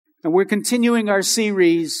And we're continuing our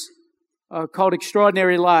series called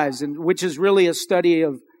Extraordinary Lives, and which is really a study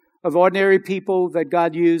of ordinary people that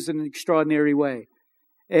God used in an extraordinary way.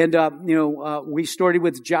 And, we started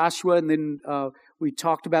with Joshua, and then we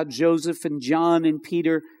talked about Joseph and John and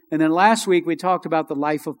Peter. And then last week we talked about the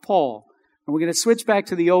life of Paul. And we're going to switch back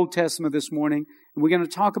to the Old Testament this morning, and we're going to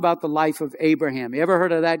talk about the life of Abraham. You ever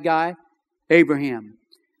heard of that guy? Abraham.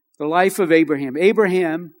 The life of Abraham.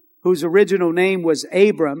 Abraham, whose original name was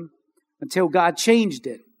Abram, until God changed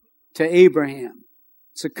it to Abraham.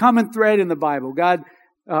 It's a common thread in the Bible. God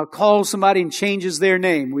calls somebody and changes their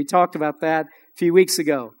name. We talked about that a few weeks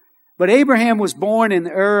ago. But Abraham was born in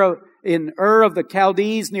Ur of the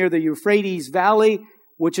Chaldees near the Euphrates Valley,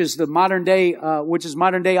 which is modern day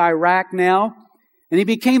Iraq now. And he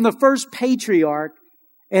became the first patriarch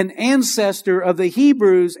and ancestor of the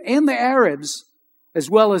Hebrews and the Arabs,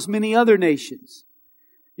 as well as many other nations.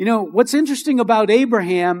 You know, what's interesting about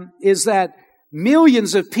Abraham is that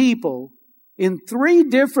millions of people in 3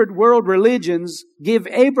 different world religions give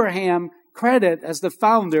Abraham credit as the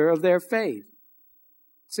founder of their faith.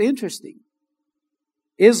 It's interesting.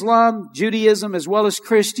 Islam, Judaism, as well as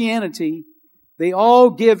Christianity, they all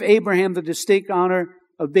give Abraham the distinct honor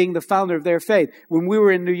of being the founder of their faith. When we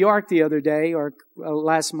were in New York the other day, or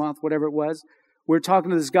last month, whatever it was, we were talking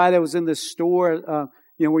to this guy that was in the store,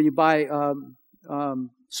 where you buy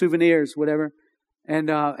souvenirs, whatever.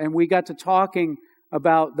 And we got to talking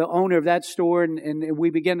about the owner of that store, and we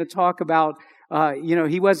began to talk about,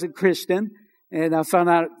 he wasn't Christian, and I found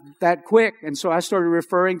out that quick. And so I started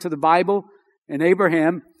referring to the Bible and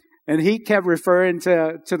Abraham, and he kept referring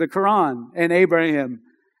to the Quran and Abraham.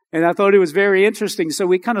 And I thought it was very interesting. So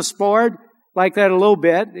we kind of sparred like that a little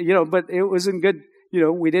bit, but it wasn't good.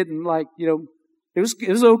 We didn't it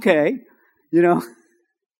was okay,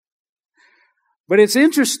 But it's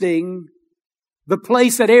interesting the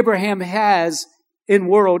place that Abraham has in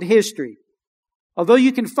world history. Although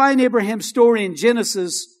you can find Abraham's story in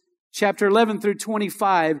Genesis chapter 11 through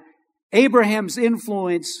 25, Abraham's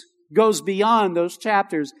influence goes beyond those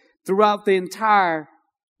chapters throughout the entire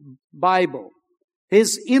Bible.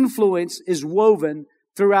 His influence is woven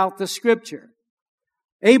throughout the Scripture.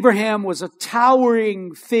 Abraham was a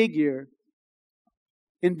towering figure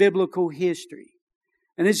in biblical history.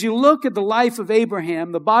 And as you look at the life of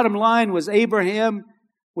Abraham, the bottom line was Abraham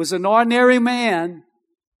was an ordinary man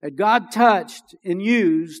that God touched and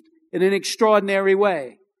used in an extraordinary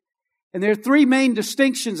way. And there are 3 main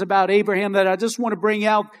distinctions about Abraham that I just want to bring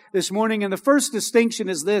out this morning. And the first distinction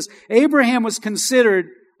is this: Abraham was considered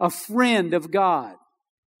a friend of God.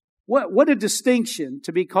 What a distinction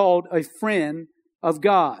to be called a friend of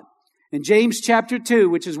God. In James chapter 2,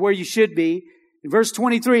 which is where you should be, in verse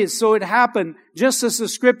 23, so it happened, just as the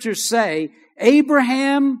Scriptures say,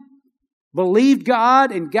 Abraham believed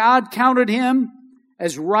God, and God counted him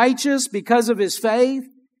as righteous because of his faith.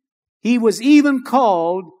 He was even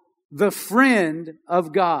called the friend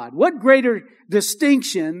of God. What greater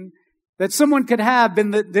distinction that someone could have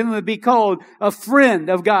than to be called a friend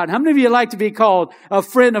of God? How many of you like to be called a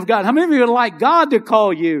friend of God? How many of you would like God to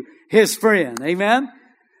call you His friend? Amen?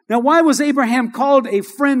 Now, why was Abraham called a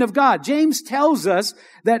friend of God? James tells us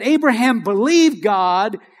that Abraham believed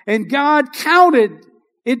God, and God counted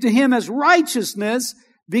it to him as righteousness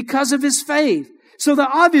because of his faith. So the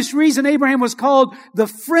obvious reason Abraham was called the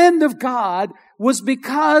friend of God was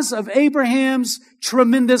because of Abraham's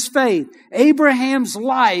tremendous faith. Abraham's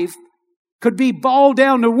life could be boiled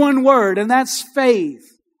down to one word, and that's faith.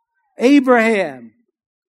 Abraham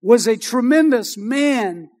was a tremendous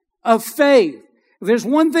man of faith. If there's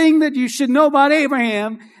one thing that you should know about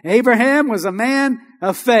Abraham, Abraham was a man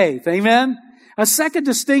of faith. Amen? A second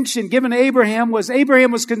distinction given to Abraham was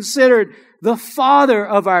considered the father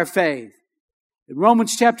of our faith. In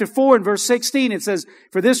Romans chapter 4 and verse 16, it says,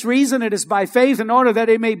 for this reason it is by faith in order that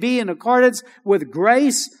it may be in accordance with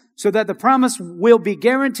grace, so that the promise will be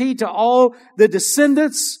guaranteed to all the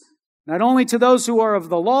descendants, not only to those who are of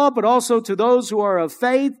the law, but also to those who are of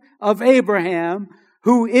faith of Abraham,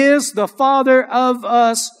 who is the father of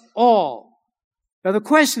us all. Now the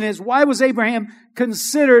question is, why was Abraham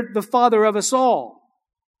considered the father of us all?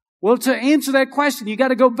 Well, to answer that question, you got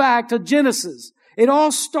to go back to Genesis. It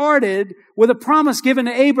all started with a promise given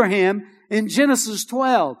to Abraham in Genesis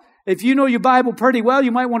 12. If you know your Bible pretty well,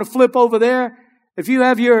 you might want to flip over there. If you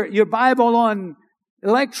have your Bible on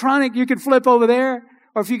electronic, you can flip over there.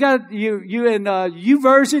 Or if you got you in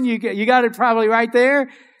YouVersion, you got it probably right there.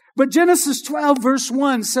 But Genesis 12 verse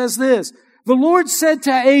 1 says this: the Lord said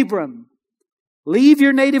to Abram, leave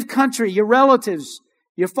your native country, your relatives,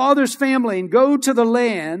 your father's family, and go to the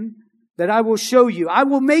land that I will show you. I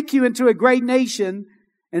will make you into a great nation,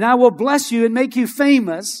 and I will bless you and make you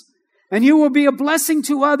famous, and you will be a blessing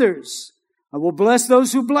to others. I will bless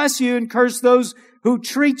those who bless you and curse those who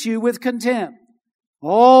treat you with contempt.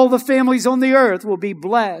 All the families on the earth will be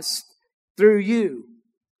blessed through you.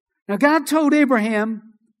 Now God told Abraham,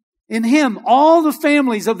 in him all the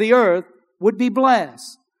families of the earth would be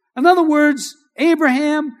blessed. In other words,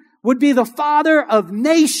 Abraham would be the father of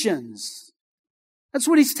nations. That's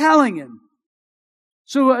what he's telling him.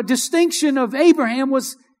 So a distinction of Abraham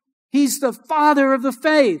was he's the father of the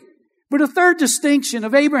faith. But a third distinction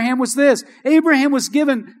of Abraham was this. Abraham was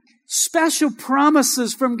given special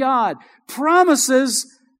promises from God. Promises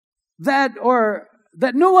that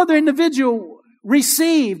no other individual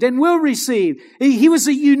received and will receive. He was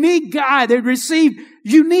a unique guy that received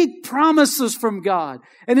unique promises from God.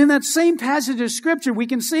 And in that same passage of Scripture, we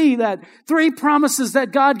can see that 3 promises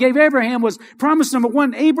that God gave Abraham was promise number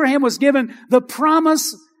 1. Abraham was given the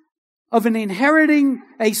promise of inheriting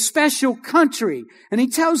a special country. And he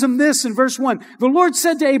tells him this in verse 1. The Lord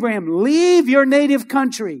said to Abraham, leave your native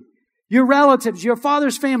country, your relatives, your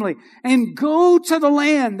father's family, and go to the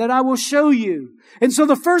land that I will show you. And so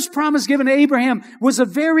the first promise given to Abraham was a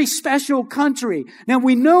very special country. Now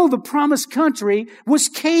we know the promised country was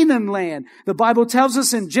Canaan land. The Bible tells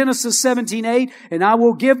us in Genesis 17:8, and I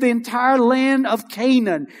will give the entire land of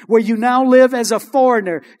Canaan, where you now live as a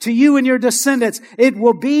foreigner, to you and your descendants. It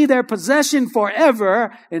will be their possession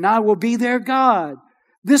forever, and I will be their God.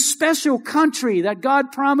 This special country that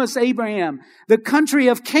God promised Abraham, the country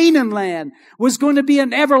of Canaan land, was going to be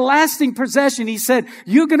an everlasting possession. He said,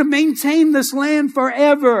 you're going to maintain this land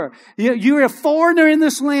forever. You're a foreigner in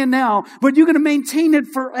this land now, but you're going to maintain it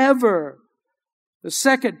forever. The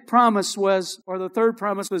third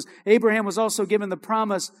promise was, Abraham was also given the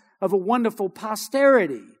promise of a wonderful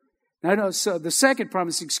posterity. Not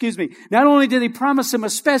only did he promise him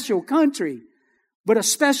a special country, but a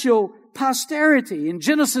special posterity. In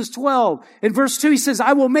Genesis 12, in verse 2, he says,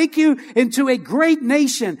 I will make you into a great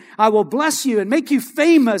nation. I will bless you and make you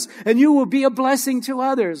famous, and you will be a blessing to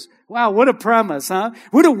others. Wow, what a promise, huh?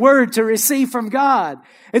 What a word to receive from God.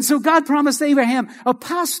 And so God promised Abraham a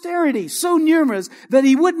posterity so numerous that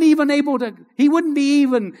he wouldn't be even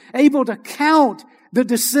able to count the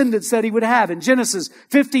descendants that he would have. In Genesis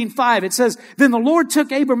 15:5, it says, then the Lord took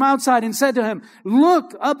Abram outside and said to him,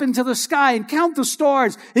 look up into the sky and count the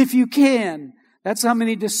stars if you can. That's how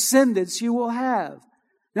many descendants you will have.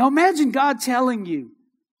 Now imagine God telling you,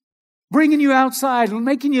 bringing you outside and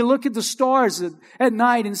making you look at the stars at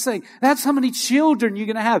night and saying, that's how many children you're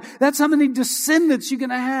going to have. That's how many descendants you're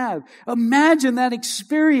going to have. Imagine that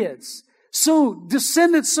experience. So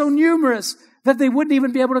descendants so numerous that they wouldn't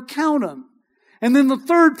even be able to count them. And then the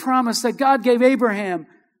third promise that God gave Abraham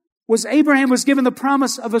was given the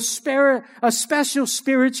promise of a special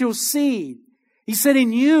spiritual seed. He said,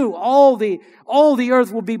 in you, all the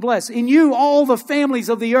earth will be blessed. In you, all the families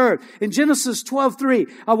of the earth. In Genesis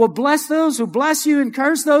 12:3, I will bless those who bless you and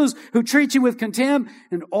curse those who treat you with contempt.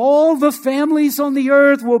 And all the families on the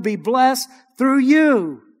earth will be blessed through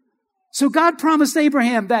you. So God promised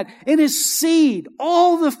Abraham that in his seed,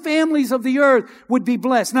 all the families of the earth would be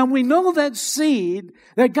blessed. Now we know that seed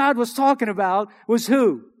that God was talking about was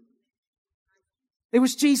who? It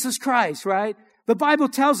was Jesus Christ, right? The Bible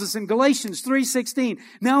tells us in Galatians 3:16,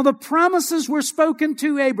 now the promises were spoken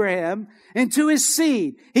to Abraham and to his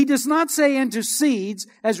seed. He does not say and to seeds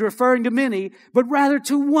as referring to many, but rather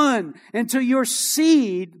to one, and to your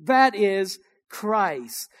seed, that is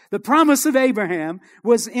Christ. The promise of Abraham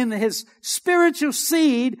was in his spiritual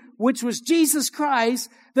seed, which was Jesus Christ,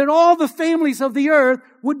 that all the families of the earth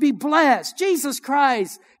would be blessed. Jesus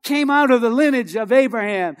Christ came out of the lineage of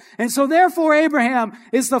Abraham. And so therefore Abraham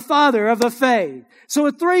is the father of the faith. So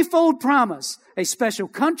a threefold promise: a special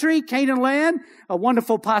country, Canaan land, a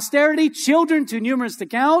wonderful posterity, children too numerous to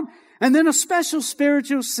count, and then a special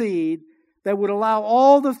spiritual seed that would allow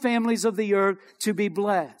all the families of the earth to be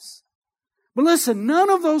blessed. But listen, none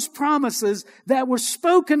of those promises that were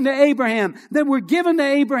spoken to Abraham, that were given to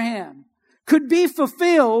Abraham, could be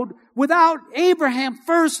fulfilled without Abraham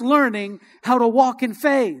first learning how to walk in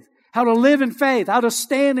faith, how to live in faith, how to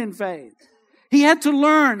stand in faith. He had to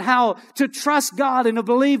learn how to trust God and to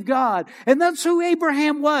believe God. And that's who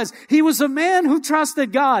Abraham was. He was a man who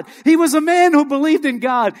trusted God. He was a man who believed in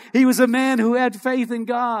God. He was a man who had faith in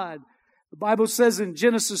God. The Bible says in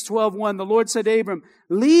Genesis 12:1, the Lord said to Abram,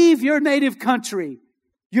 leave your native country,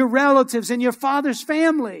 your relatives, and your father's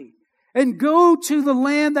family, and go to the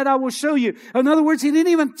land that I will show you. In other words, he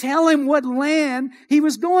didn't even tell him what land he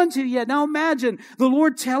was going to yet. Now imagine the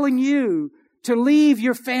Lord telling you to leave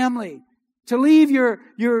your family, to leave your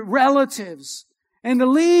relatives, and to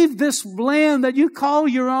leave this land that you call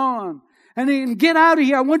your own and get out of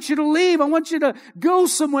here. I want you to leave. I want you to go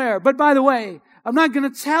somewhere. But by the way, I'm not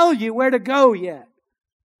going to tell you where to go yet.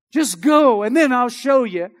 Just go, and then I'll show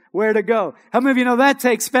you where to go. How many of you know that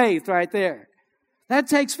takes faith right there? That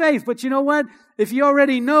takes faith. But you know what? If you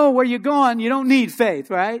already know where you're going, you don't need faith,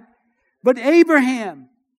 right? But Abraham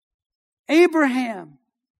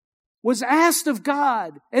was asked of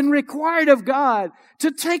God and required of God to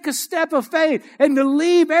take a step of faith and to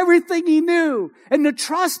leave everything he knew and to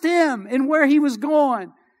trust Him in where he was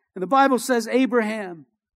going. And the Bible says Abraham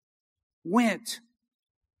went.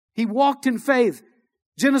 He walked in faith.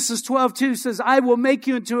 Genesis 12:2 says, I will make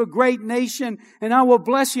you into a great nation, and I will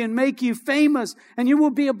bless you and make you famous, and you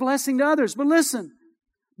will be a blessing to others. But listen,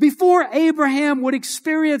 before Abraham would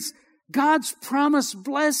experience God's promised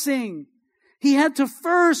blessing, he had to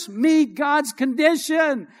first meet God's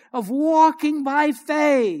condition of walking by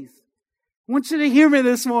faith. I want you to hear me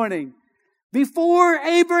this morning. Before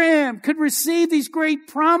Abraham could receive these great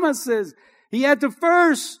promises, he had to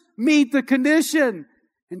first meet the condition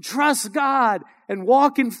and trust God and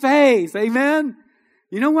walk in faith. Amen?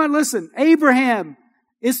 You know what? Listen, Abraham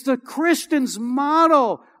is the Christian's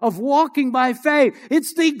model of walking by faith.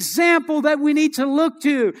 It's the example that we need to look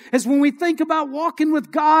to as when we think about walking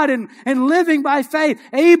with God and living by faith.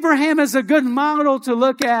 Abraham is a good model to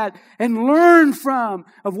look at and learn from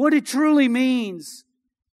of what it truly means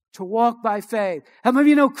to walk by faith. How many of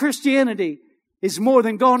you know Christianity is more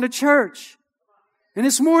than going to church? And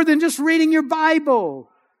it's more than just reading your Bible.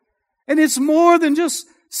 And it's more than just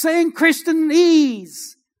saying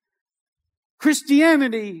Christianese.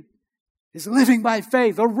 Christianity is living by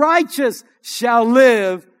faith. The righteous shall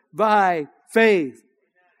live by faith.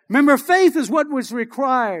 Remember, faith is what was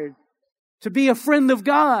required to be a friend of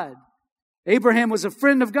God. Abraham was a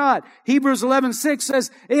friend of God. Hebrews 11:6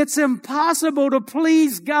 says, it's impossible to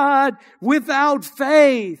please God without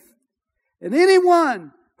faith. And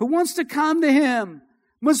anyone who wants to come to Him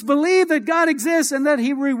must believe that God exists and that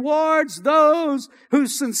He rewards those who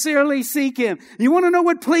sincerely seek Him. You want to know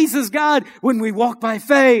what pleases God? When we walk by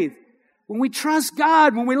faith. When we trust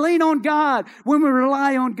God, when we lean on God, when we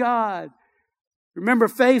rely on God. Remember,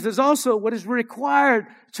 faith is also what is required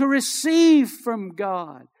to receive from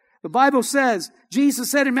God. The Bible says,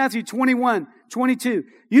 Jesus said in Matthew 21:22,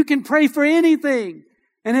 you can pray for anything,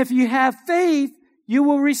 and if you have faith, you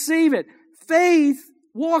will receive it. Faith,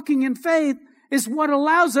 walking in faith, is what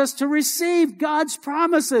allows us to receive God's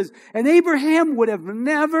promises. And Abraham would have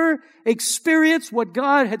never experienced what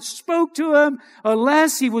God had spoke to him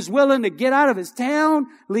unless he was willing to get out of his town,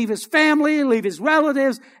 leave his family, leave his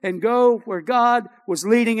relatives, and go where God was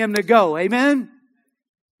leading him to go. Amen?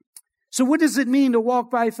 So what does it mean to walk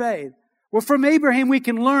by faith? Well, from Abraham we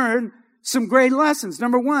can learn some great lessons.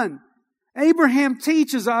 Number one, Abraham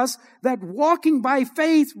teaches us that walking by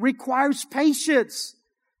faith requires patience.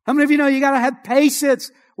 How many of you know you got to have patience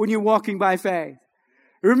when you're walking by faith?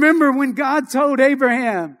 Remember when God told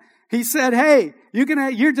Abraham, He said, hey,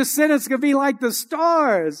 your descendants can be like the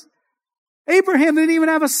stars. Abraham didn't even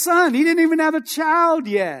have a son. He didn't even have a child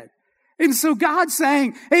yet. And so God's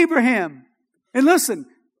saying, Abraham, and listen,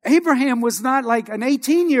 Abraham was not like an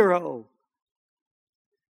 18-year-old.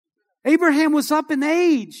 Abraham was up in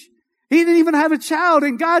age. He didn't even have a child.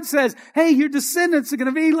 And God says, hey, your descendants are going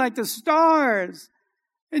to be like the stars.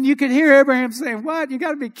 And you could hear Abraham saying, what? You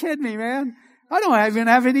got to be kidding me, man. I don't even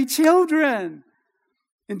have any children.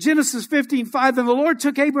 In Genesis 15:5, then the Lord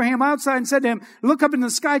took Abraham outside and said to him, look up in the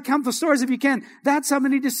sky, count the stars if you can. That's how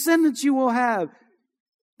many descendants you will have.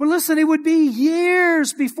 But listen, it would be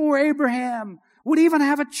years before Abraham would even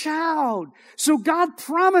have a child. So God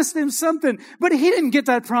promised him something, but he didn't get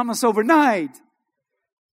that promise overnight.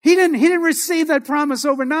 He didn't receive that promise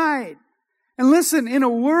overnight. And listen, in a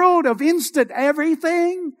world of instant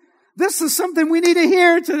everything, this is something we need to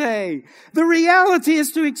hear today. The reality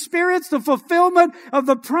is to experience the fulfillment of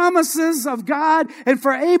the promises of God. And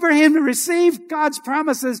for Abraham to receive God's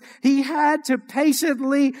promises, he had to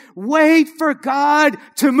patiently wait for God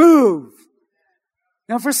to move.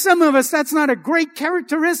 Now, for some of us, that's not a great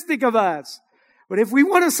characteristic of us. But if we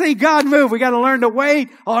want to see God move, we got to learn to wait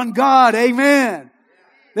on God. Amen.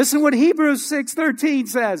 Listen to what Hebrews 6:13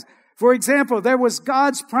 says. For example, there was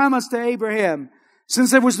God's promise to Abraham.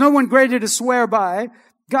 Since there was no one greater to swear by,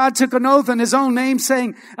 God took an oath in His own name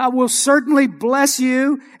saying, I will certainly bless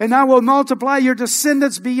you and I will multiply your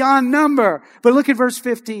descendants beyond number. But look at verse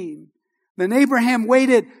 15. Then Abraham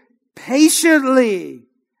waited patiently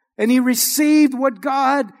and he received what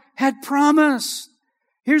God had promised.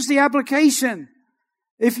 Here's the application.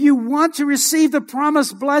 If you want to receive the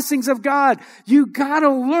promised blessings of God, you gotta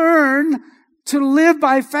learn To live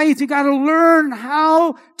by faith, you got to learn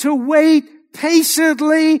how to wait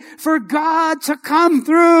patiently for God to come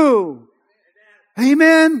through.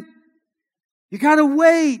 Amen. You got to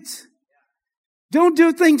wait. Don't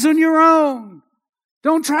do things on your own.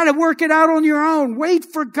 Don't try to work it out on your own. Wait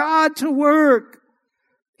for God to work.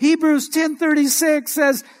 Hebrews 10:36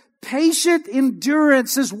 says, patient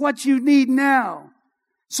endurance is what you need now,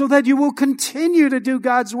 so that you will continue to do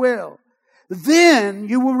God's will. Then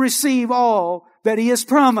you will receive all that He has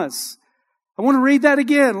promised. I want to read that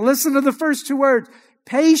again. Listen to the first two words.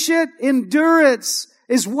 Patient endurance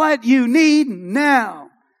is what you need now,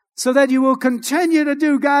 so that you will continue to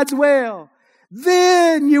do God's will.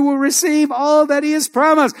 Then you will receive all that He has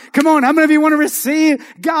promised. Come on, how many of you want to receive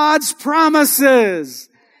God's promises?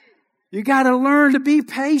 You got to learn to be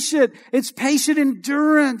patient. It's patient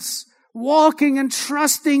endurance. Walking and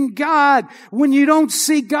trusting God when you don't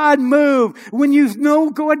see God move, when you know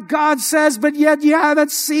what God says, but yet you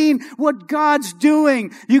haven't seen what God's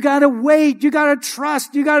doing. You gotta wait, you gotta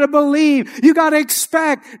trust, you gotta believe, you gotta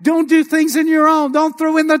expect. Don't do things in your own. Don't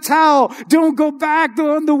throw in the towel. Don't go back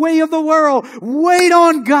on the way of the world. Wait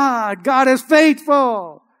on God. God is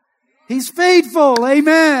faithful. He's faithful.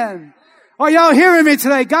 Amen. Are y'all hearing me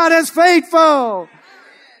today? God is faithful.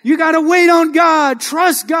 You got to wait on God,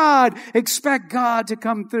 trust God, expect God to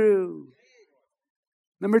come through.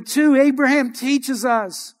 Number 2, Abraham teaches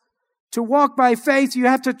us to walk by faith. You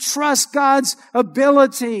have to trust God's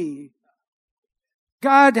ability.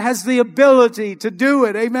 God has the ability to do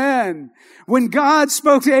it. Amen. When God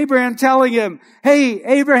spoke to Abraham telling him, hey,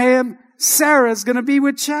 Abraham, Sarah's going to be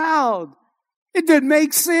with child. It didn't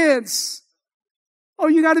make sense. Oh,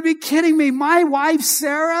 you got to be kidding me. My wife,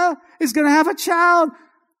 Sarah, is going to have a child.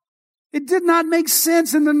 It did not make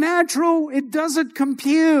sense in the natural. It doesn't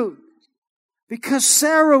compute. Because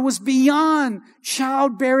Sarah was beyond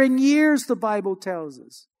childbearing years, the Bible tells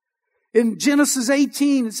us. In Genesis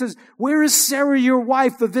 18, it says, where is Sarah, your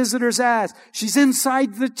wife? The visitors asked. She's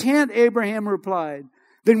inside the tent, Abraham replied.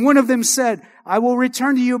 Then one of them said, I will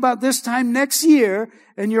return to you about this time next year,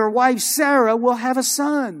 and your wife Sarah will have a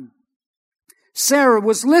son. Sarah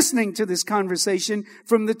was listening to this conversation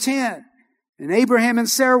from the tent. And Abraham and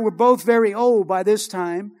Sarah were both very old by this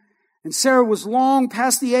time. And Sarah was long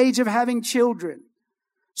past the age of having children.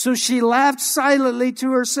 So she laughed silently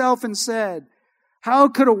to herself and said, how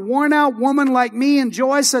could a worn-out woman like me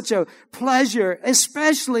enjoy such a pleasure,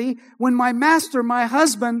 especially when my master, my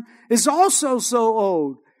husband, is also so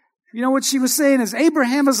old? You know what she was saying is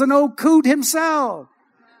Abraham is an old coot himself.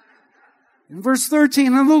 In verse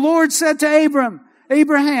 13, and the Lord said to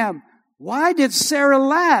Abraham, why did Sarah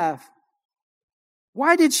laugh?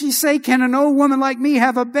 Why did she say, can an old woman like me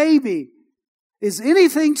have a baby? Is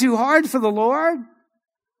anything too hard for the Lord?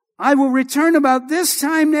 I will return about this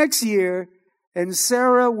time next year, and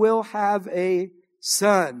Sarah will have a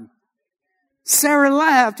son. Sarah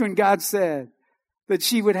laughed when God said that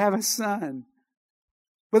she would have a son.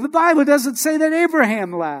 But the Bible doesn't say that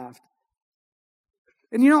Abraham laughed.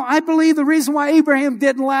 And you know, I believe the reason why Abraham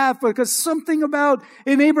didn't laugh, because something about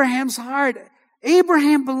in Abraham's heart,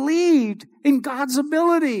 Abraham believed in God's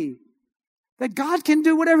ability. That God can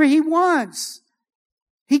do whatever He wants.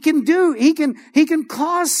 He can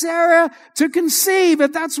cause Sarah to conceive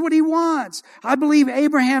if that's what He wants. I believe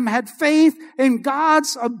Abraham had faith in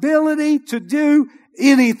God's ability to do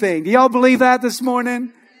anything. Do y'all believe that this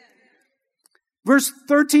morning? Verse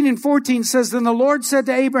 13 and 14 says, then the Lord said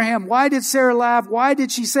to Abraham, why did Sarah laugh? Why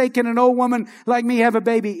did she say, can an old woman like me have a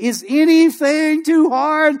baby? Is anything too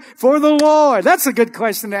hard for the Lord? That's a good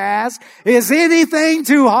question to ask. Is anything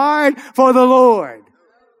too hard for the Lord?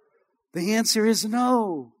 The answer is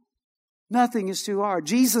no. Nothing is too hard.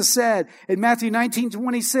 Jesus said in Matthew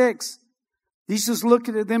 19:26, Jesus looked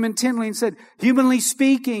at them intently and said, humanly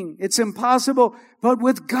speaking, it's impossible, but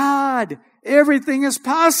with God, everything is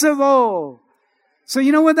possible. So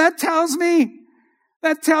you know what that tells me?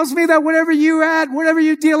 That tells me that whatever you're at, whatever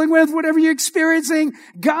you're dealing with, whatever you're experiencing,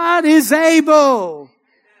 God is able.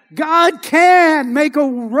 God can make a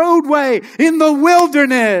roadway in the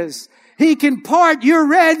wilderness. He can part your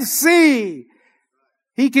Red Sea.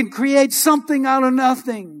 He can create something out of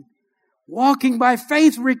nothing. Walking by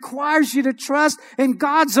faith requires you to trust in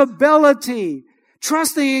God's ability.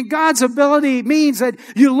 Trusting in God's ability means that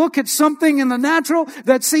you look at something in the natural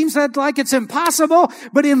that seems like it's impossible,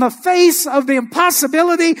 but in the face of the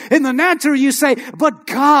impossibility in the natural you say, but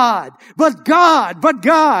God, but God, but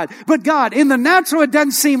God, but God. In the natural it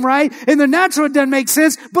doesn't seem right. In the natural it doesn't make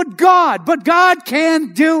sense, but God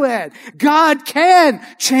can do it. God can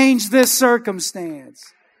change this circumstance.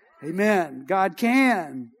 Amen. God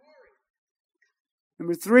can.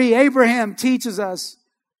 Number 3, Abraham teaches us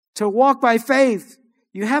to walk by faith.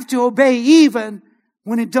 You have to obey even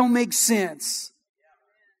when it don't make sense.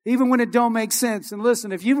 Even when it don't make sense. And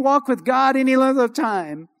listen, if you walk with God any length of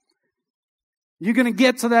time, you're going to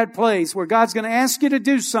get to that place where God's going to ask you to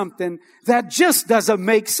do something that just doesn't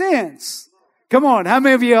make sense. Come on, how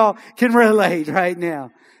many of y'all can relate right now?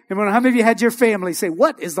 Come on, how many of you had your family say,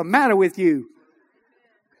 "What is the matter with you?"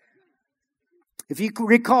 If you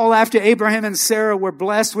recall, after Abraham and Sarah were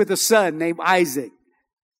blessed with a son named Isaac,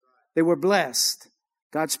 they were blessed.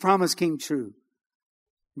 God's promise came true.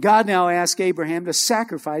 God now asked Abraham to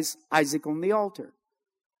sacrifice Isaac on the altar.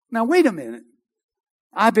 Now, wait a minute.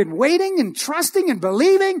 I've been waiting and trusting and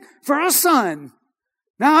believing for a son.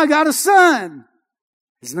 Now I got a son.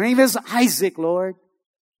 His name is Isaac, Lord.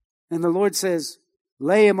 And the Lord says,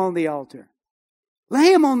 lay him on the altar.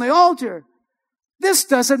 Lay him on the altar. This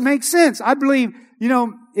doesn't make sense. I believe,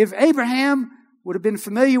 if Abraham would have been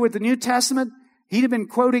familiar with the New Testament, he'd have been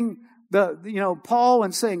quoting Paul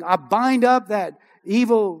and saying, I bind up that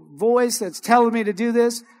evil voice that's telling me to do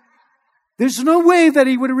this. There's no way that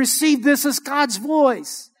he would have received this as God's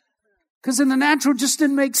voice. Because in the natural, it just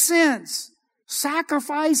didn't make sense.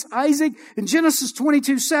 Sacrifice Isaac. In Genesis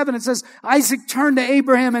 22:7, it says, Isaac turned to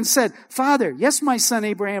Abraham and said, Father, yes, my son,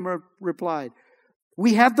 Abraham replied,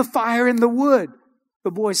 we have the fire and the wood. The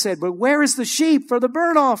boy said, but where is the sheep for the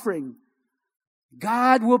burnt offering?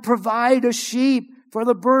 God will provide a sheep for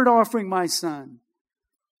the burnt offering, my son.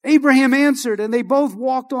 Abraham answered, and they both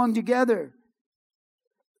walked on together.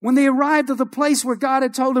 When they arrived at the place where God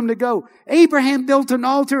had told him to go, Abraham built an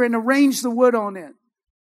altar and arranged the wood on it.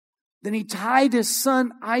 Then he tied his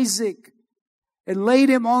son Isaac and laid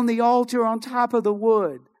him on the altar on top of the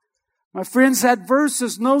wood. My friends, that verse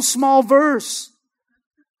is no small verse.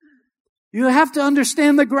 You have to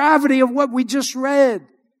understand the gravity of what we just read.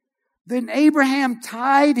 Then Abraham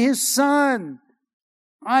tied his son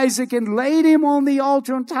Isaac and laid him on the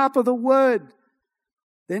altar on top of the wood.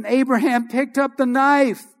 Then Abraham picked up the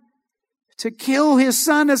knife to kill his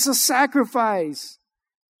son as a sacrifice.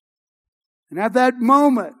 And at that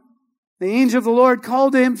moment, the angel of the Lord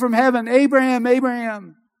called to him from heaven, Abraham,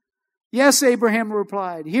 Abraham. Yes, Abraham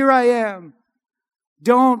replied, here I am.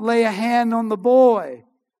 Don't lay a hand on the boy,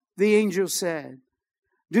 the angel said.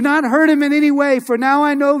 Do not hurt him in any way, for now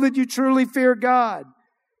I know that you truly fear God.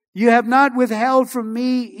 You have not withheld from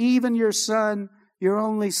me even your son, your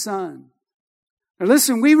only son. Now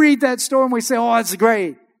listen, we read that story and we say, oh, it's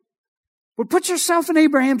great. But put yourself in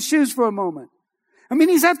Abraham's shoes for a moment. I mean,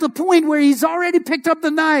 he's at the point where he's already picked up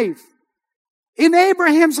the knife. In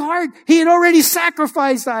Abraham's heart, he had already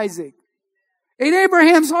sacrificed Isaac. In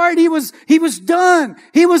Abraham's heart, he was done.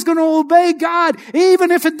 He was going to obey God,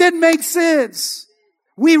 even if it didn't make sense.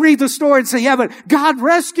 We read the story and say, yeah, but God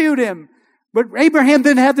rescued him. But Abraham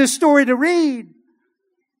didn't have this story to read.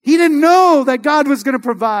 He didn't know that God was going to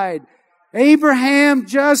provide. Abraham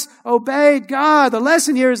just obeyed God. The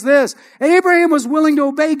lesson here is this. Abraham was willing to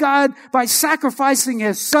obey God by sacrificing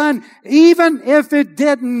his son, even if it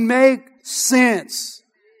didn't make sense.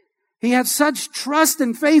 He had such trust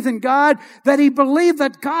and faith in God that he believed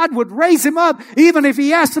that God would raise him up, even if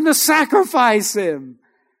he asked him to sacrifice him.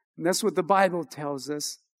 And that's what the Bible tells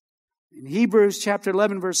us. In Hebrews chapter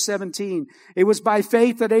 11, verse 17, it was by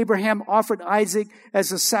faith that Abraham offered Isaac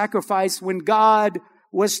as a sacrifice when God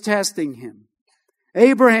was testing him.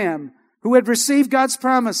 Abraham, who had received God's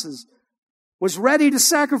promises, was ready to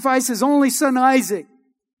sacrifice his only son Isaac.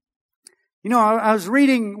 I was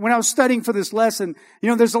reading, when I was studying for this lesson,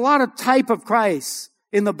 there's a lot of type of Christ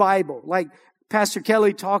in the Bible. Like Pastor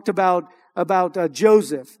Kelly talked about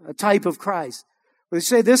Joseph, a type of Christ. They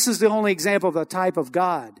say this is the only example of the type of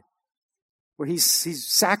God, where he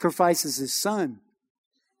sacrifices his son.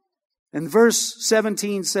 And verse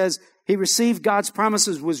 17 says, he received God's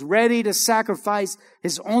promises, was ready to sacrifice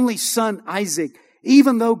his only son Isaac,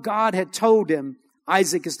 even though God had told him,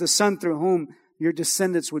 Isaac is the son through whom your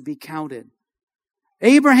descendants would be counted.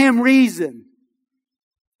 Abraham reasoned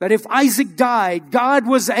that if Isaac died, God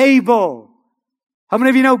was able. How many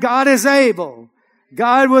of you know God is able?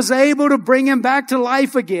 God was able to bring him back to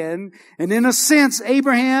life again. And in a sense,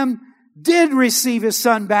 Abraham did receive his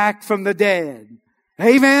son back from the dead.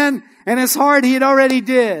 Amen? And his heart he had already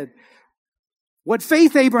did. What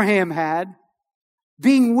faith Abraham had,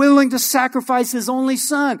 being willing to sacrifice his only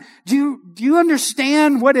son. Do you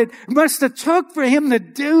understand what it must have took for him to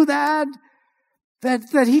do that?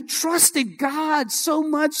 That he trusted God so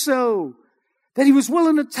much so that he was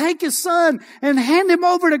willing to take his son and hand him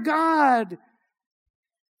over to God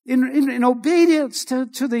in obedience to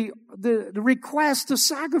the request to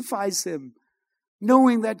sacrifice him,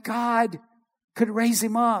 knowing that God could raise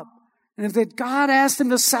him up. And if that God asked him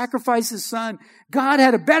to sacrifice his son, God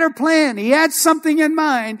had a better plan. He had something in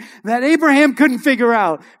mind that Abraham couldn't figure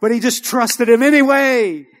out, but he just trusted him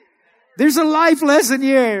anyway. There's a life lesson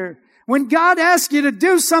here. When God asks you to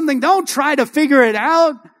do something, don't try to figure it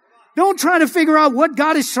out. Don't try to figure out what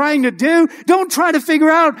God is trying to do. Don't try to figure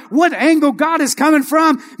out what angle God is coming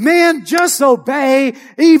from. Man, just obey,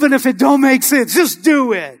 even if it don't make sense. Just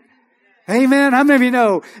do it. Amen. How many of you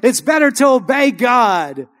know it's better to obey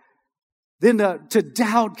God than to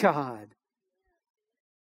doubt God?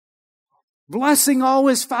 Blessing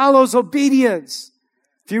always follows obedience.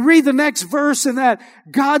 If you read the next verse in that,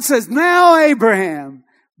 God says, now Abraham,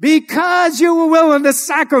 because you were willing to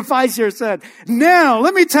sacrifice your son. Now,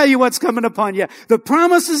 let me tell you what's coming upon you. The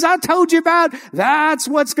promises I told you about, that's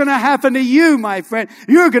what's going to happen to you, my friend.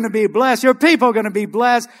 You're going to be blessed. Your people are going to be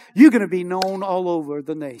blessed. You're going to be known all over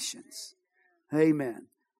the nations. Amen.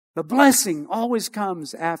 The blessing always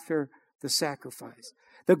comes after the sacrifice.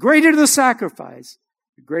 The greater the sacrifice,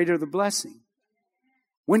 the greater the blessing.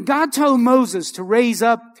 When God told Moses to raise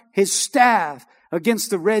up his staff against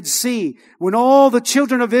the Red Sea, when all the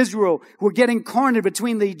children of Israel were getting cornered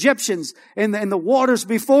between the Egyptians and the waters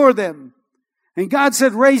before them, and God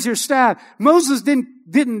said, raise your staff, Moses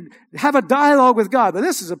didn't have a dialogue with God, but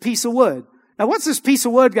this is a piece of wood. Now, what's this piece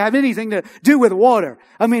of wood have anything to do with water?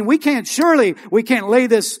 I mean, we can't lay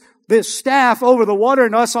this staff over the water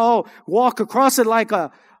and us all walk across it like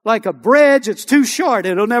a bridge. It's too short.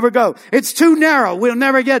 It'll never go. It's too narrow. We'll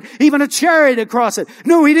never get even a chariot across it.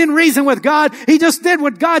 No, he didn't reason with God. He just did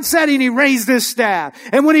what God said, and he raised his staff.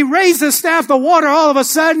 And when he raised his staff, the water all of a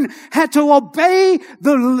sudden had to obey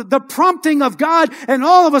the prompting of God. And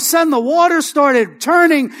all of a sudden the water started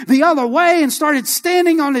turning the other way and started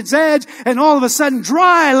standing on its edge. And all of a sudden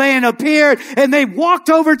dry land appeared, and they walked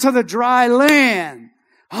over to the dry land.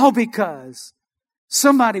 All because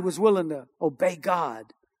somebody was willing to obey God.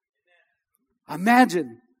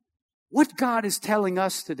 Imagine what God is telling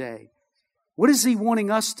us today. What is he wanting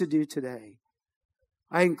us to do today?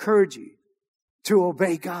 I encourage you to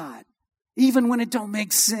obey God, even when it don't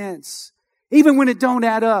make sense, even when it don't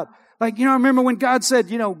add up. Like, I remember when God said,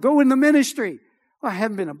 go in the ministry. Well, I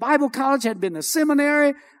haven't been to Bible college, hadn't been to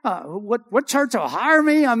seminary. What church will hire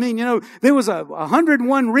me? I mean, there was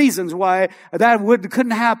 101 reasons why that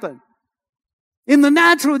couldn't happen. In the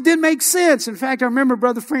natural, it didn't make sense. In fact, I remember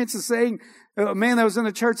Brother Francis saying, a man that was in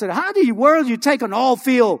the church said, how do you take an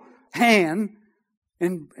all-field hand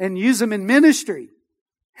and use them in ministry?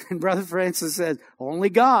 And Brother Francis said, only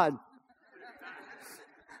God.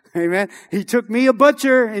 Amen. He took me, a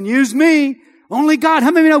butcher, and used me. Only God.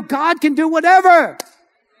 How many of you know God can do whatever?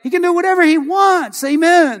 He can do whatever he wants.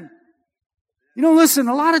 Amen. Listen,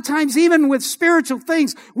 a lot of times, even with spiritual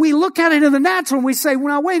things, we look at it in the natural and we say,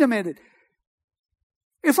 well, now, wait a minute.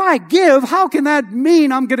 If I give, how can that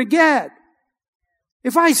mean I'm going to get?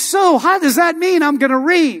 If I sow, how does that mean I'm going to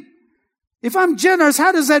reap? If I'm generous,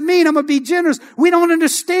 how does that mean I'm going to be generous? We don't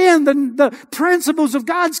understand the principles of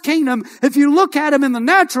God's kingdom if you look at them in the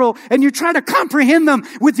natural and you try to comprehend them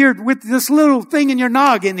with this little thing in your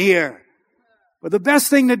noggin here. But the best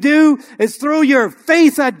thing to do is throw your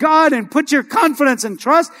faith at God and put your confidence and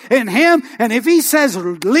trust in him. And if he says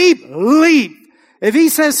leap, leap. If he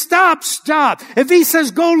says stop, stop. If he says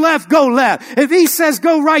go left, go left. If he says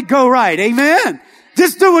go right. Amen.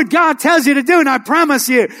 Just do what God tells you to do, and I promise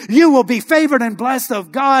you, you will be favored and blessed of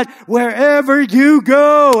God wherever you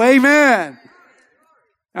go. Amen.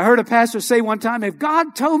 I heard a pastor say one time, if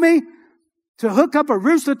God told me to hook up a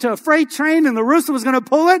rooster to a freight train and the rooster was going to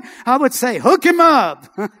pull it, I would say, hook him up.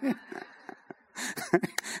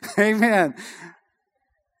 Amen.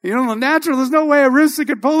 In the natural, there's no way a rooster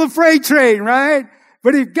could pull a freight train, right?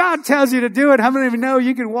 But if God tells you to do it, how many of you know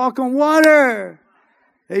you can walk on water?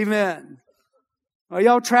 Amen. Are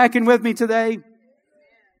y'all tracking with me today?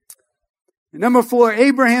 Number 4,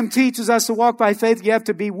 Abraham teaches us to walk by faith. You have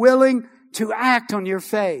to be willing to act on your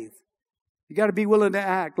faith. You got to be willing to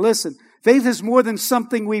act. Listen, faith is more than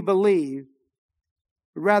something we believe,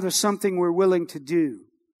 but rather something we're willing to do.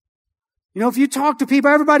 If you talk to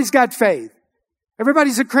people, everybody's got faith.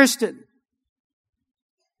 Everybody's a Christian.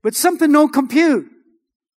 But something don't compute.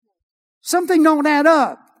 Something don't add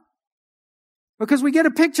up. Because we get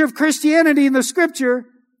a picture of Christianity in the scripture,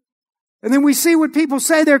 and then we see what people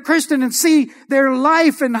say they're Christian and see their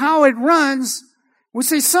life and how it runs. We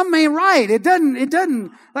say something ain't right. It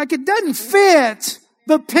doesn't fit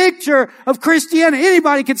the picture of Christianity.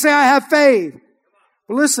 Anybody can say, I have faith.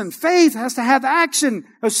 But listen, faith has to have action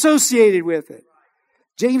associated with it.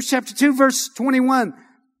 James chapter 2, verse 21.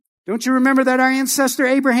 Don't you remember that our ancestor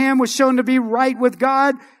Abraham was shown to be right with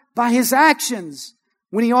God by his actions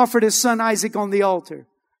when he offered his son Isaac on the altar.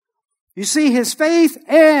 You see, his faith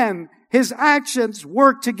and his actions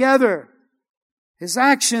worked together. His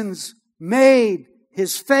actions made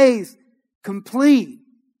his faith complete.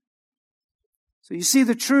 So you see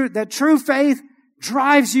that true faith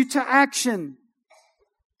drives you to action.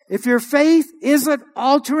 If your faith isn't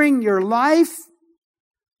altering your life,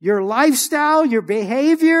 your lifestyle, your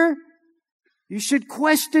behavior, you should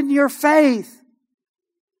question your faith.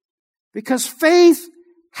 Because faith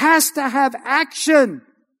has to have action.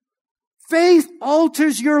 Faith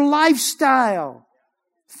alters your lifestyle.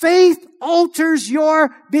 Faith alters your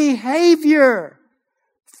behavior.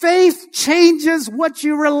 Faith changes what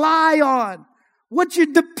you rely on, what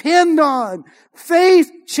you depend on. Faith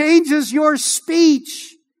changes your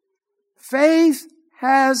speech. Faith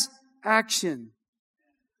has action.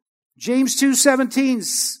 James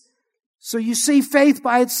 2:17. So you see, faith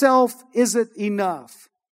by itself isn't enough.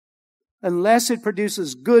 Unless it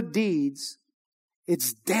produces good deeds,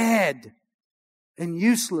 it's dead and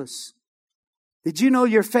useless. Did you know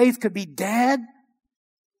your faith could be dead?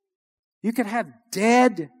 You could have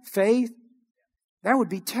dead faith. That would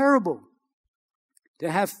be terrible,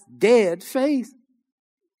 to have dead faith.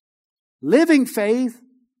 Living faith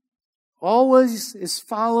always is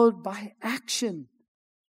followed by action.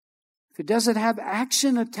 If it doesn't have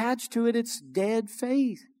action attached to it, it's dead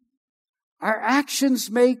faith. Our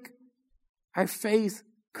actions make our faith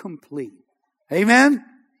complete. Amen?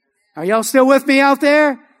 Are y'all still with me out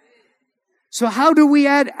there? So how do we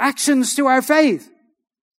add actions to our faith?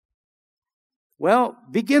 Well,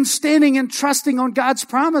 begin standing and trusting on God's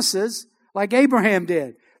promises like Abraham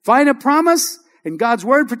did. Find a promise in God's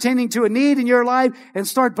word pertaining to a need in your life and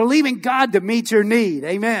start believing God to meet your need.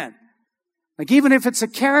 Amen. Like even if it's a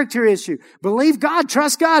character issue, believe God,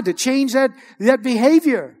 trust God to change that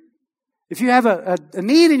behavior. If you have a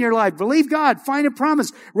need in your life, believe God, find a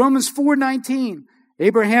promise. Romans 4:19.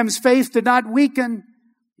 Abraham's faith did not weaken,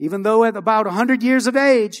 even though at about 100 years of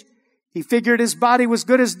age, he figured his body was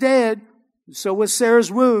good as dead. So was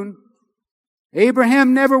Sarah's wound.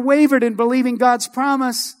 Abraham never wavered in believing God's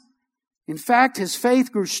promise. In fact, his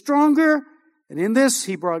faith grew stronger, and in this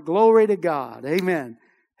he brought glory to God. Amen.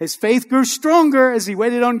 His faith grew stronger as he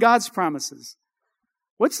waited on God's promises.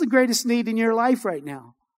 What's the greatest need in your life right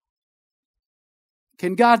now?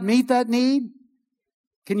 Can God meet that need?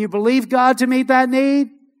 Can you believe God to meet that need?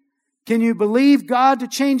 Can you believe God to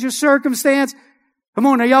change your circumstance? Come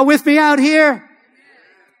on, are y'all with me out here?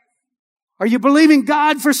 Are you believing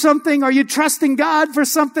God for something? Are you trusting God for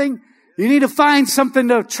something? You need to find something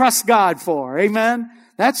to trust God for. Amen?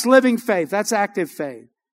 That's living faith. That's active faith.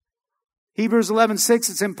 Hebrews 11:6,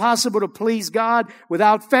 it's impossible to please God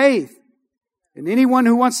without faith. And anyone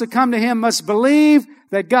who wants to come to Him must believe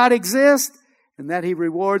that God exists and that He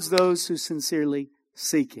rewards those who sincerely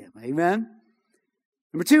seek Him. Amen?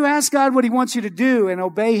 Number 2, ask God what He wants you to do and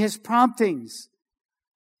obey His promptings.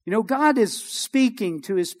 You know, God is speaking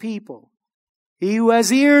to His people. He who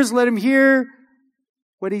has ears, let him hear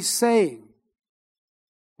what He's saying,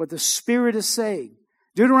 what the Spirit is saying.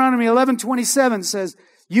 Deuteronomy 11:27 says,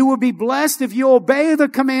 you will be blessed if you obey the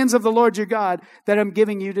commands of the Lord your God that I'm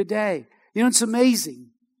giving you today. You know, it's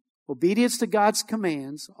amazing. Obedience to God's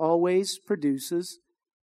commands always produces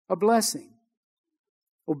a blessing.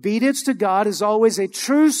 Obedience to God is always a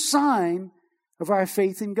true sign of our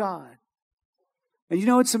faith in God. And you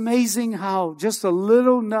know, it's amazing how just a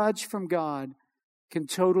little nudge from God can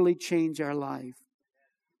totally change our life.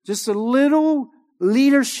 Just a little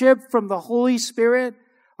leadership from the Holy Spirit,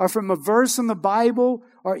 or from a verse in the Bible,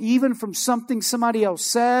 or even from something somebody else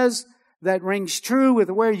says that rings true with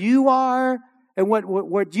where you are and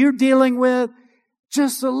what you're dealing with.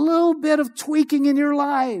 Just a little bit of tweaking in your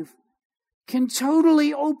life can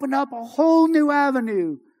totally open up a whole new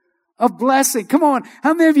avenue of blessing. Come on,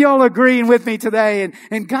 how many of y'all agreeing with me today?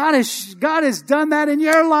 And God has done that in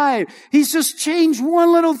your life. He's just changed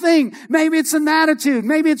one little thing. Maybe it's an attitude.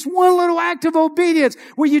 Maybe it's one little act of obedience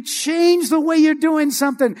where you change the way you're doing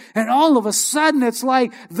something, and all of a sudden it's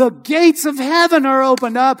like the gates of heaven are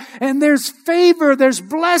opened up, and there's favor, there's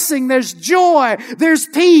blessing, there's joy, there's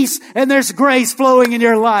peace, and there's grace flowing in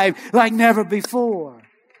your life like never before.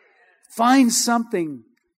 Find something.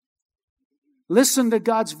 Listen to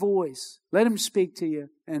God's voice. Let Him speak to you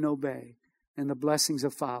and obey. And the blessings will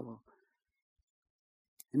follow.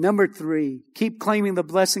 And number 3, keep claiming the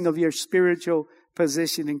blessing of your spiritual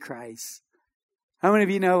position in Christ. How many of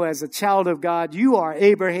you know as a child of God, you are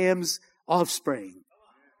Abraham's offspring?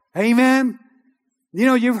 Amen? You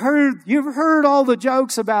know, you've heard all the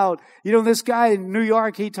jokes about, this guy in New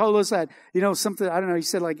York, he told us that, something, I don't know, he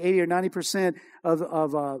said like 80 or 90%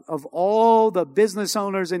 of all the business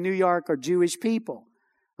owners in New York are Jewish people.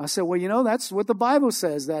 I said, well, that's what the Bible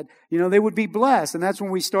says, that, they would be blessed. And that's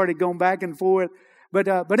when we started going back and forth.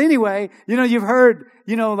 But anyway, you've heard,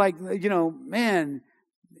 we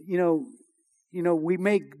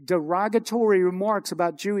make derogatory remarks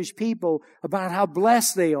about Jewish people, about how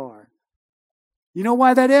blessed they are. You know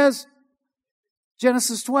why that is?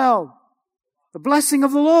 Genesis 12. The blessing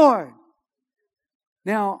of the Lord.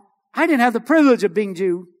 Now, I didn't have the privilege of being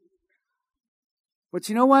Jew. But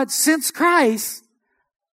you know what? Since Christ,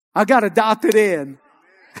 I got adopted in.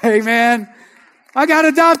 Amen. I got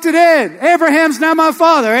adopted in. Abraham's now my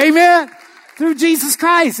father. Amen. Through Jesus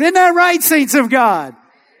Christ. Isn't that right, saints of God?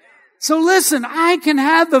 So listen, I can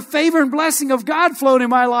have the favor and blessing of God flowing in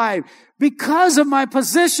my life because of my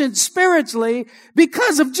position spiritually,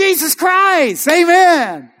 because of Jesus Christ.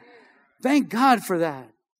 Amen. Thank God for that.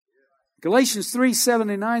 Galatians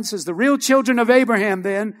 3:7-9 says, the real children of Abraham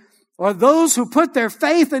then are those who put their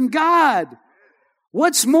faith in God.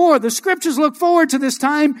 What's more, the scriptures look forward to this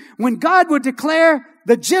time when God would declare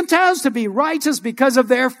the Gentiles to be righteous because of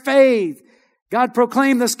their faith. God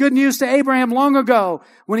proclaimed this good news to Abraham long ago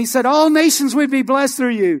when he said all nations would be blessed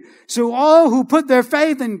through you. So all who put their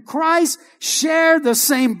faith in Christ share the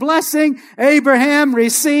same blessing Abraham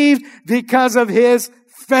received because of his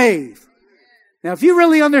faith. Now, if you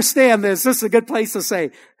really understand this is a good place to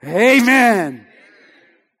say, Amen.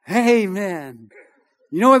 Amen.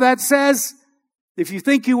 You know what that says? If you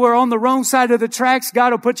think you were on the wrong side of the tracks,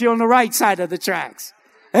 God will put you on the right side of the tracks.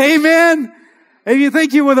 Amen. If you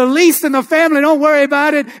think you were the least in the family, don't worry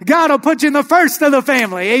about it. God will put you in the first of the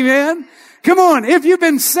family. Amen. Come on. If you've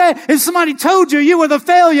been said, if somebody told you were the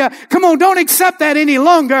failure, come on, don't accept that any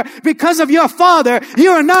longer. Because of your Father, you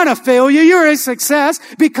are not a failure. You're a success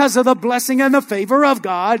because of the blessing and the favor of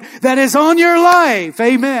God that is on your life.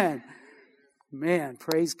 Amen. Man,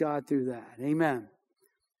 praise God through that. Amen.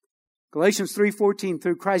 Galatians 3:14,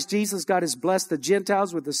 through Christ Jesus, God has blessed the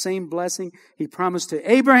Gentiles with the same blessing He promised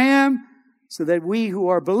to Abraham, so that we who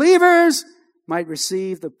are believers might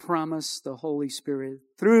receive the promise, the Holy Spirit,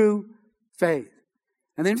 through faith.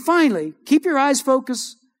 And then finally, keep your eyes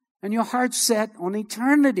focused and your heart set on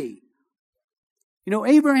eternity.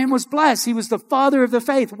 Abraham was blessed. He was the father of the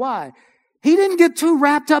faith. Why? He didn't get too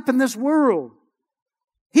wrapped up in this world.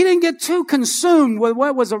 He didn't get too consumed with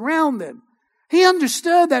what was around him. He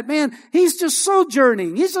understood that, man, he's just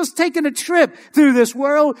sojourning. He's just taking a trip through this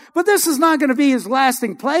world. But this is not going to be his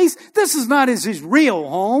lasting place. This is not his real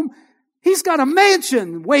home. He's got a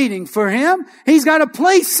mansion waiting for him. He's got a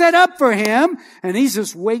place set up for him. And he's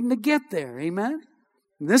just waiting to get there. Amen?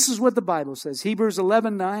 And this is what the Bible says. Hebrews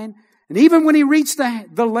 11:9. And even when he reached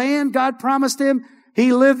the land God promised him,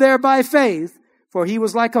 he lived there by faith. For he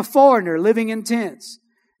was like a foreigner living in tents.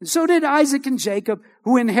 And so did Isaac and Jacob,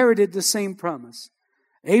 who inherited the same promise.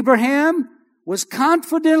 Abraham was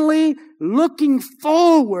confidently looking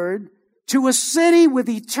forward to a city with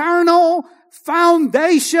eternal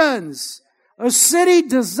foundations. A city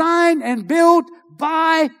designed and built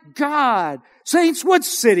by God. Saints, what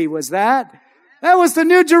city was that? That was the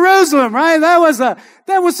New Jerusalem, right? That was the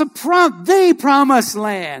promised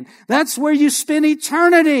land. That's where you spend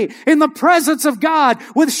eternity in the presence of God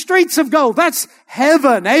with streets of gold. That's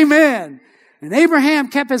heaven. Amen. And Abraham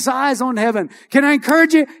kept his eyes on heaven. Can I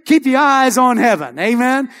encourage you? Keep your eyes on heaven.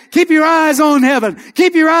 Amen. Keep your eyes on heaven.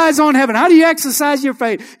 Keep your eyes on heaven. How do you exercise your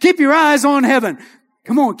faith? Keep your eyes on heaven.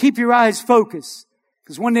 Come on, keep your eyes focused.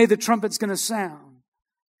 Because one day the trumpet's going to sound.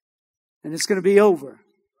 And it's going to be over.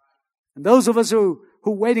 And those of us who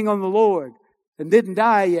are waiting on the Lord and didn't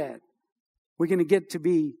die yet, we're going to get to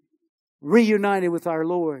be reunited with our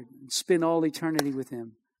Lord and spend all eternity with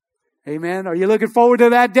Him. Amen. Are you looking forward to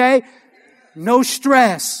that day? No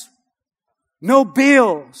stress, no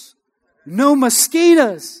bills, no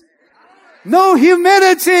mosquitoes, no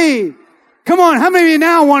humidity. Come on, how many of you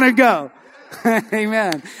now want to go?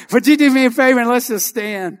 Amen. Would you do me a favor and let's just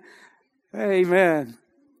stand? Amen.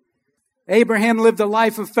 Abraham lived a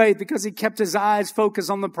life of faith because he kept his eyes focused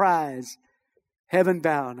on the prize, heaven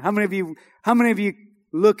bound. How many of you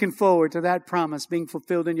looking forward to that promise being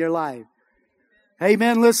fulfilled in your life?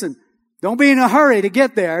 Amen. Listen, don't be in a hurry to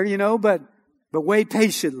get there, but wait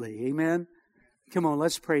patiently. Amen. Come on,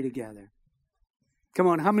 let's pray together. Come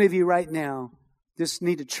on, how many of you right now just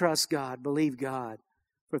need to trust God, believe God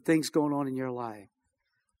for things going on in your life?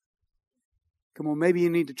 Come on, maybe you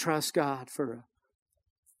need to trust God for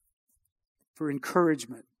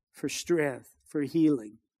encouragement, for strength, for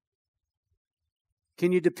healing.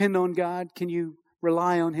 Can you depend on God? Can you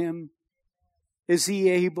rely on Him? Is He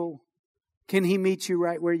able? Can He meet you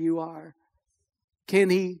right where you are? Can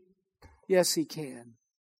He? Yes, He can.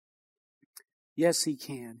 Yes, He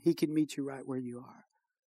can. He can meet you right where you are.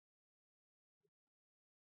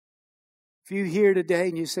 If you're here today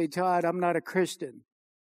and you say, Todd, I'm not a Christian.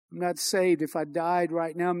 I'm not saved. If I died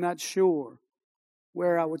right now, I'm not sure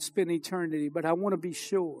where I would spend eternity, but I want to be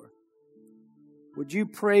sure. Would you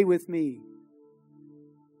pray with me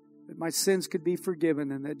that my sins could be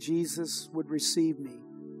forgiven and that Jesus would receive me?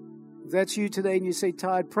 If that's you today and you say,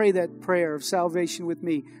 Todd, pray that prayer of salvation with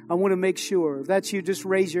me, I want to make sure. If that's you, just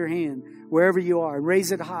raise your hand wherever you are.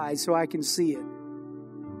 Raise it high so I can see it.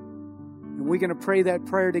 And we're going to pray that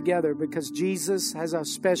prayer together because Jesus has a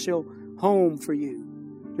special home for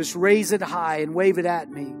you. Just raise it high and wave it at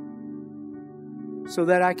me so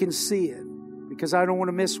that I can see it, because I don't want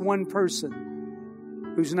to miss one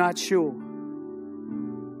person who's not sure.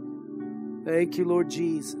 Thank you, Lord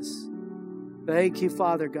Jesus. Thank you,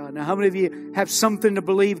 Father God. Now, how many of you have something to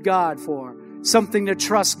believe God for? Something to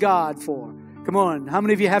trust God for? Come on. How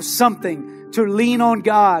many of you have something to lean on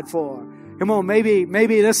God for? Come on, maybe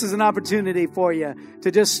this is an opportunity for you to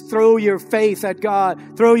just throw your faith at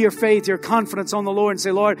God, throw your faith, your confidence on the Lord and say,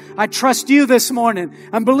 Lord, I trust you this morning.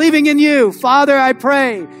 I'm believing in you. Father, I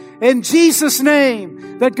pray in Jesus'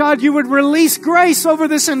 name that, God, you would release grace over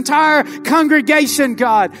this entire congregation,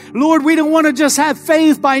 God. Lord, we don't want to just have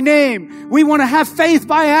faith by name. We want to have faith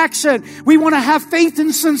by action. We want to have faith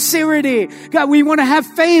in sincerity. God, we want to have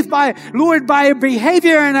faith by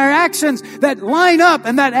behavior and our actions that line up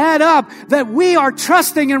and that add up, that we are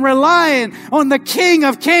trusting and relying on the King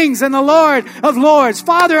of Kings and the Lord of Lords.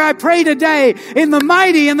 Father, I pray today in the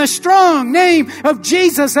mighty and the strong name of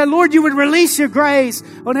Jesus that, Lord, you would release your grace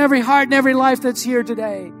on every heart and every life that's here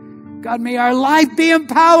today. God, may our life be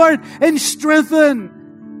empowered and strengthened.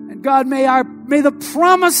 And God, may the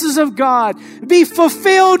promises of God be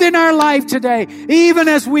fulfilled in our life today, even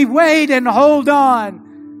as we wait and hold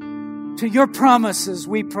on to your promises,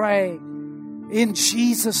 we pray in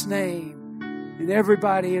Jesus' name. And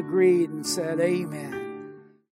everybody agreed and said, amen.